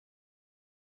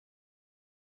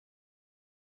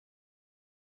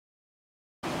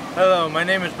Hello, my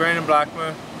name is Brandon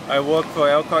Blackmer. I work for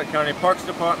Elkhart County Parks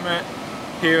Department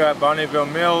here at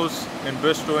Bonneyville Mills in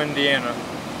Bristol, Indiana.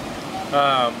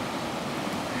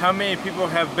 How many people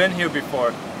have been here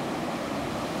before?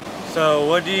 So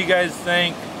what do you guys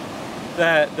think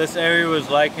that this area was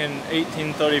like in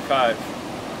 1835?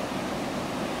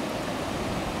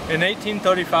 In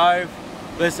 1835,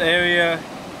 this area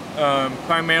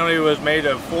primarily was made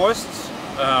of forests,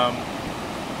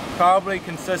 probably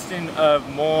consisting of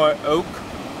more oak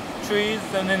trees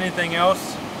than anything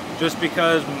else, just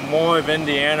because more of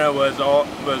Indiana was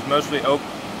mostly oak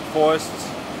forests.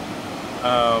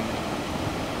 But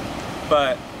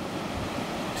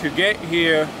to get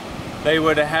here, they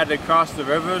would have had to cross the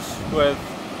rivers with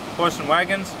horse and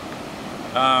wagons.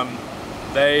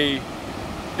 They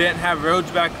didn't have roads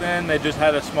back then, they just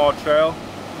had a small trail.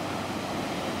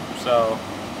 So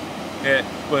it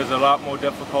was a lot more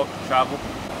difficult to travel.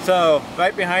 So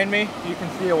right behind me you can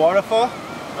see a waterfall.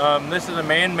 This is a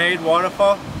man-made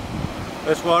waterfall.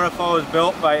 This waterfall was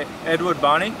built by Edward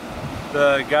Bonney,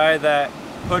 the guy that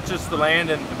purchased the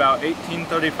land in about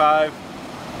 1835,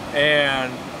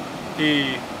 and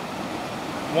he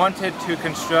wanted to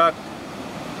construct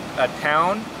a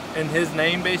town in his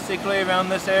name basically around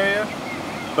this area,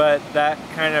 but that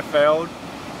kind of failed.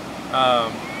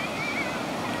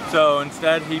 So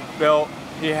instead he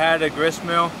had a grist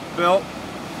mill built,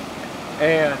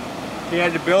 and he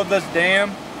had to build this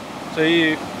dam so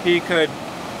he could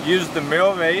use the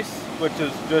mill race, which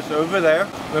is just over there.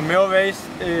 The mill race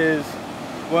is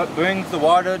what brings the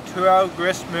water to our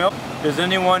grist mill. Does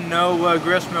anyone know what a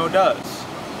grist mill does?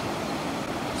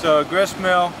 So a grist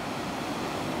mill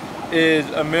is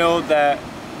a mill that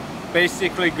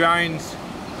basically grinds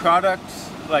products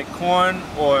like corn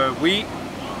or wheat.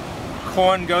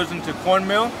 Corn goes into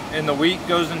cornmeal and the wheat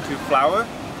goes into flour.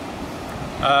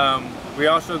 We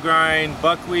also grind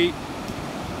buckwheat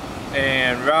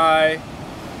and rye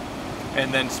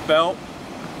and then spelt.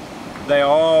 They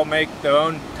all make their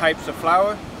own types of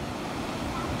flour.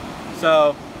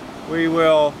 So we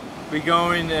will be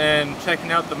going and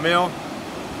checking out the mill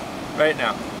right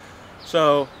now.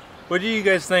 So what do you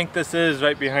guys think this is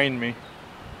right behind me?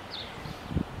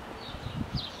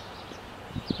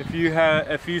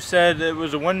 If you said it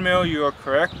was a windmill, you are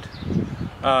correct.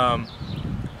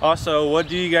 Also, what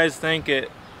do you guys think it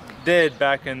did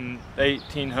back in the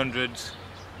 1800s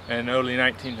and early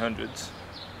 1900s?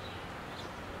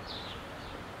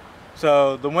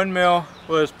 So the windmill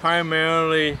was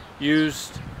primarily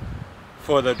used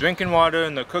for the drinking water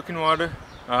and the cooking water.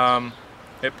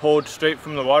 It pulled straight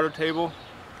from the water table,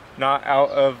 not out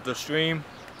of the stream.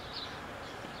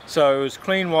 So it was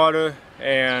clean water,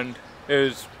 and it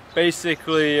was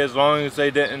basically, as long as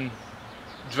they didn't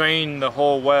drain the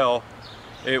whole well,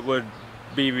 it would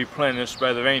be replenished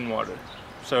by the rainwater.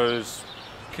 So it was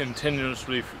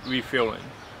continuously refilling,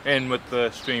 and with the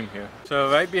stream here.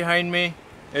 So right behind me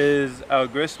is our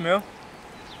grist mill.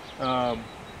 The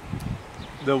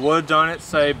words on it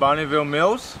say Bonneyville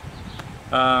Mills.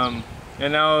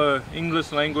 In our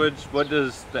English language, what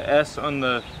does the S on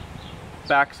the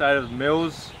back side of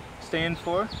mills stand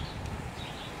for?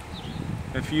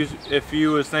 If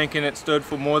you was thinking it stood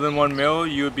for more than one mill,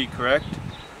 you would be correct.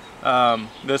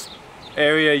 This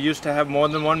area used to have more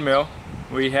than one mill.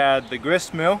 We had the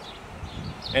grist mill,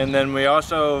 and then we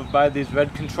also, by these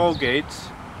red control gates,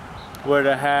 would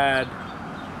have had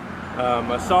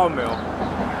a sawmill.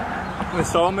 The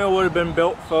sawmill would have been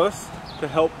built first to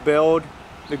help build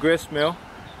the grist mill,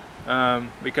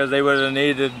 because they would have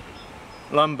needed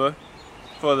lumber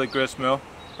for the grist mill.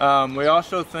 We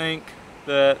also think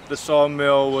that the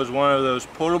sawmill was one of those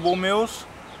portable mills.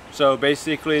 So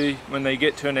basically, when they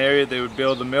get to an area, they would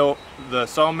build the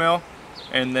sawmill,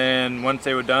 and then once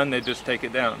they were done, they'd just take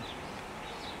it down.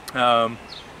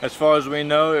 As far as we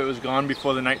know, it was gone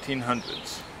before the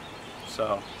 1900s.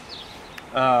 So,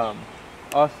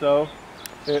 also,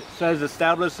 it says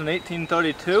established in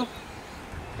 1832,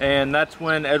 and that's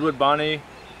when Edward Bonney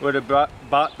would have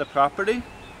bought the property.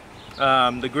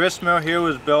 The grist mill here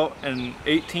was built in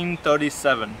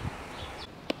 1837.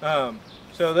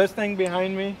 So this thing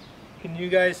behind me, can you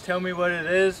guys tell me what it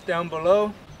is down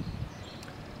below?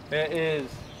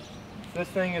 This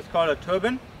thing is called a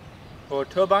turbine, or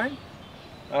turbine.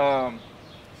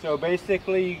 So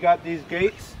basically you got these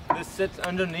gates. This sits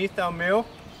underneath our mill,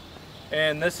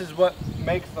 and this is what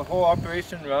makes the whole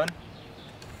operation run.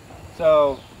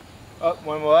 So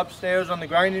when we're upstairs on the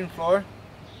grinding floor,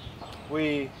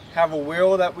 we have a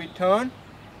wheel that we turn,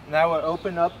 and that will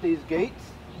open up these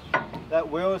gates. That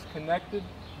wheel is connected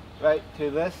right to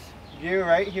this gear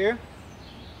right here,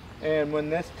 and when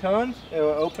this turns, it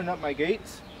will open up my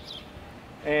gates,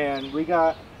 And we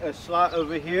got a slot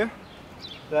over here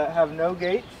that have no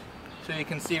gates, so you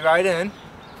can see right in.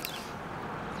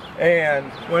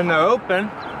 And when they're open,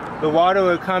 the water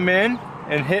will come in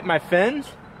and hit my fins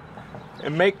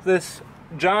and make this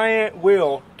giant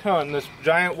wheel turn, this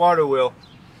giant water wheel.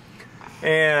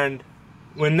 And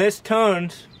when this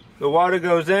turns, the water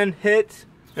goes in, hits,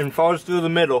 and falls through the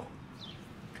middle.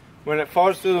 When it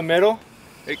falls through the middle,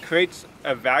 it creates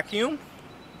a vacuum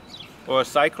or a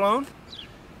cyclone.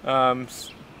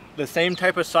 The same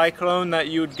type of cyclone that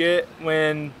you would get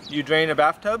when you drain a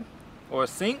bathtub or a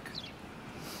sink.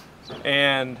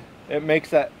 And it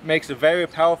makes a very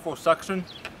powerful suction,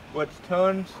 which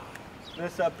turns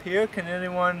this up here. Can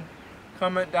anyone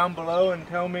comment down below and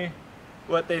tell me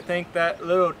what they think that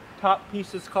little top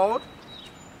piece is called?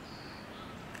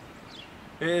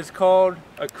 It is called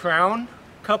a crown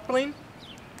coupling,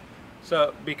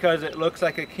 so because it looks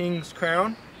like a king's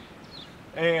crown,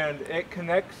 and it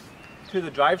connects to the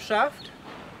drive shaft,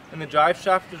 and the drive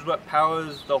shaft is what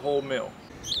powers the whole mill.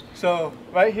 So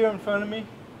right here in front of me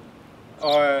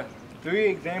are 3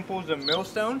 examples of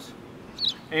millstones,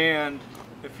 and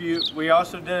we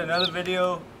also did another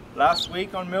video last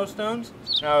week on millstones,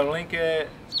 and I'll link it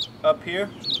up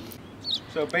here.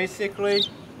 So basically,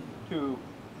 to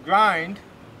grind,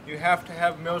 you have to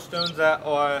have millstones that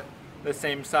are the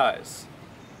same size.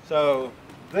 So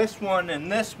this one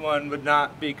and this one would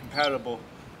not be compatible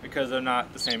because they're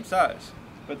not the same size.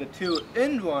 But the 2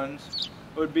 end ones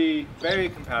would be very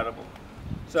compatible.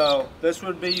 So this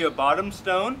would be your bottom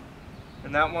stone,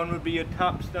 and that one would be your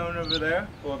top stone over there,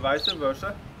 or vice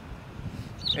versa.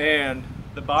 And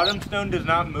the bottom stone does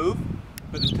not move,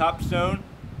 but the top stone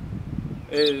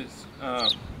is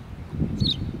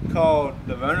called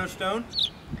the runner stone.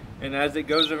 And as it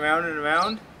goes around and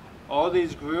around, all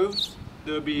these grooves,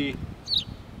 there'll be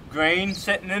grain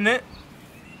sitting in it.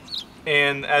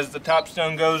 And as the top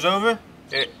stone goes over,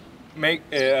 it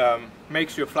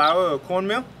makes your flour or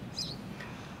cornmeal.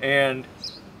 And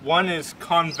one is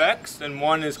convex and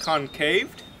one is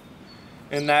concaved.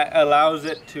 And that allows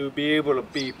it to be able to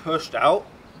be pushed out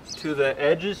to the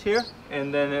edges here.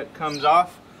 And then it comes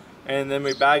off, and then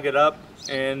we bag it up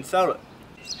and sell it.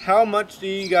 How much do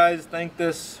you guys think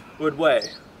this would weigh?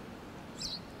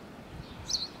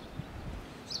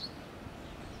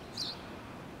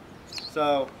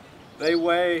 So they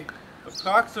weigh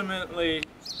approximately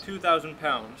 2,000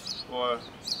 pounds or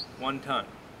 1 ton.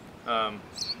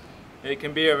 It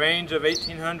can be a range of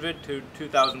 1,800 to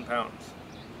 2,000 pounds.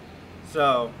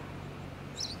 So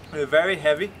they're very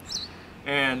heavy,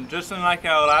 and just like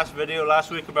our last video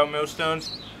last week about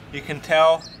millstones, you can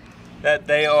tell that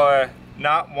they are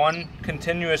not one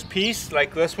continuous piece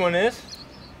like this one is.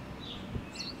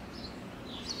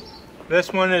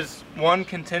 This one is one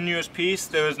continuous piece.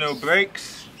 There is no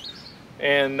breaks,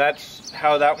 and that's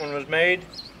how that one was made.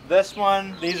 This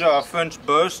one, these are French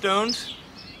burr stones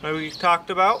that we talked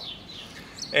about,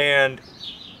 and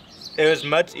it was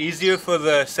much easier for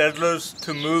the settlers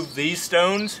to move these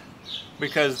stones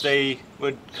because they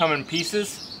would come in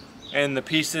pieces, and the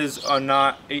pieces are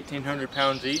not 1,800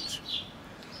 pounds each.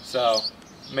 So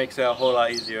it makes it a whole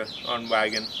lot easier on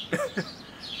wagon.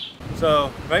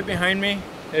 So right behind me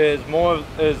is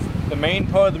the main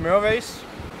part of the mill race.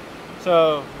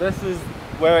 So this is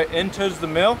where it enters the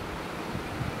mill,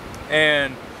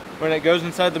 and when it goes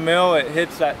inside the mill, it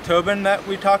hits that turbine that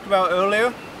we talked about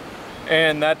earlier,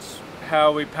 and that's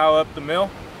how we power up the mill.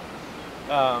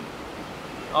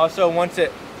 Also, once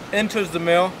it enters the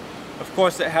mill, of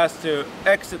course it has to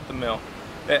exit the mill.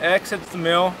 It exits the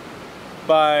mill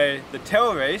by the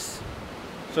tail race.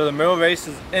 So the mill race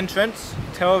is entrance,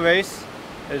 tail race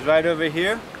is right over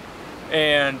here,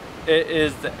 and it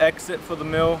is the exit for the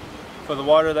mill for the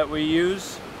water that we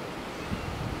use.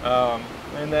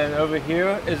 And then over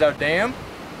here is our dam,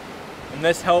 and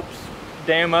this helps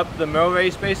dam up the mill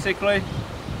race basically,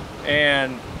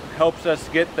 and helps us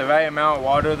get the right amount of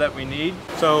water that we need.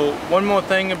 So one more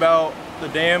thing about the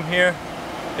dam here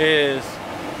is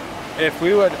if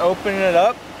we would open it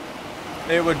up,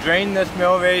 it would drain this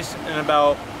mill race in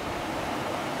about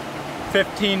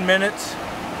 15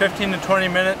 to 20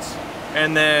 minutes,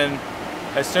 and then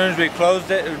as soon as we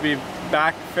closed it, it would be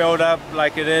back filled up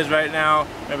like it is right now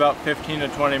in about 15 to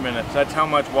 20 minutes. That's how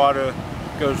much water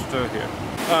goes through here.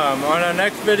 On our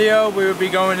next video, we will be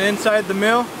going inside the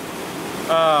mill.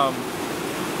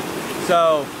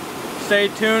 So stay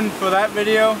tuned for that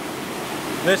video.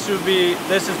 This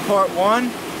is part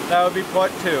 1. That would be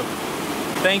part 2.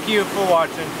 Thank you for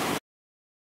watching.